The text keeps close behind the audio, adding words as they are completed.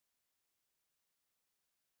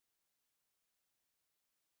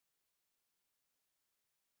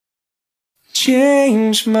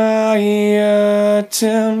change my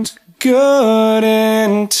attempt, good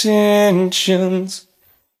intentions.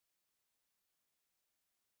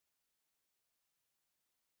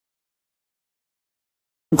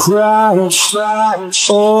 Crouch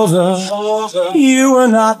over, you were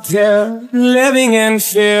not there, living in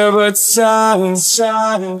fear, but silence.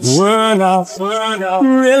 We're not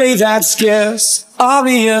really that scarce,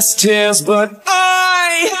 obvious tears, but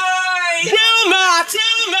I will not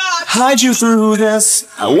hide you through this.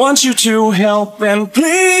 I want you to help, and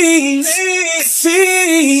please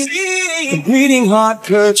see the beating heart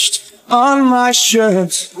perched on my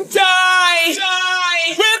shirt. Die,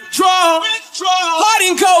 withdraw,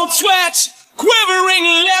 hiding cold sweat, quivering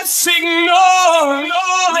lips, ignore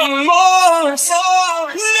remorse,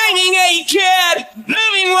 blaming a kid,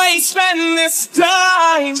 living Wasteland this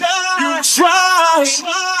time. You try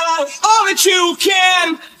all that you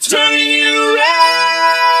can, turning you red.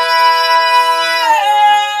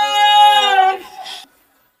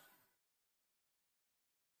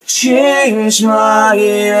 Change my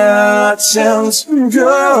attempts,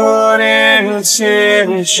 good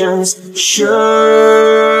intentions.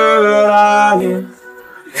 Should I,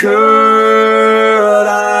 could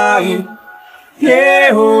I?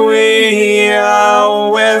 Here we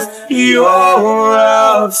are with your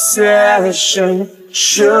obsession.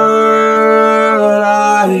 Should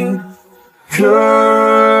I,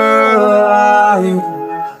 could I?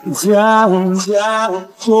 Down,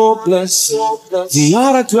 hopeless, the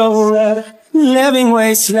auto red, living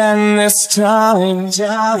Wasteland this time.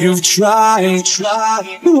 You've tried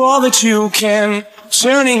all that you can,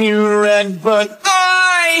 turning you red, but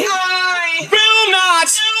I will not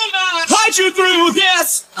hide you through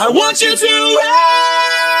this. I want you to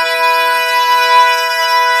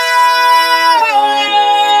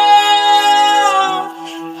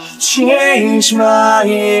change my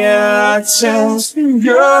attempts,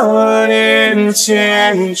 good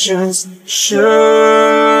intentions.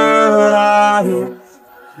 Should I,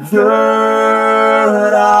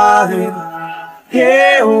 could I?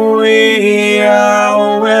 Here we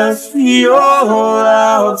are with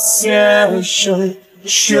your obsession.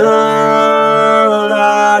 Should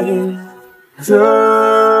I,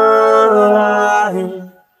 could I?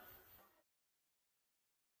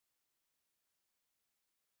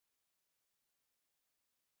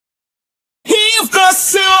 Heave the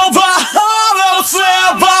silver, hollow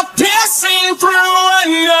sliver, piercing through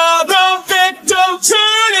another victim.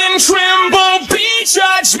 Turn and tremble, be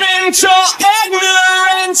judgmental,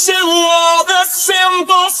 ignorant to all the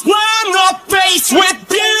symbols. Learn the face with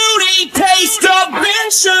beauty, taste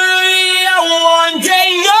eventually. One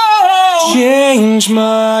day, no. Change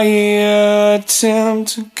my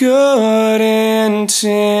attempt, good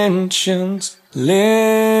intentions.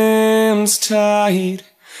 Limbs tight,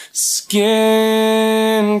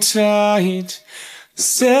 skin tight,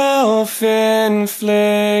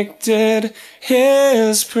 self-inflicted,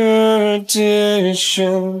 his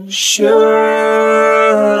perdition.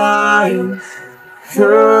 Should I,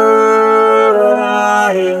 could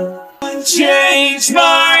I? Change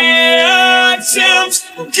my attempts,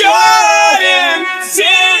 good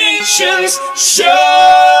intentions. Should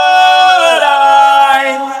I?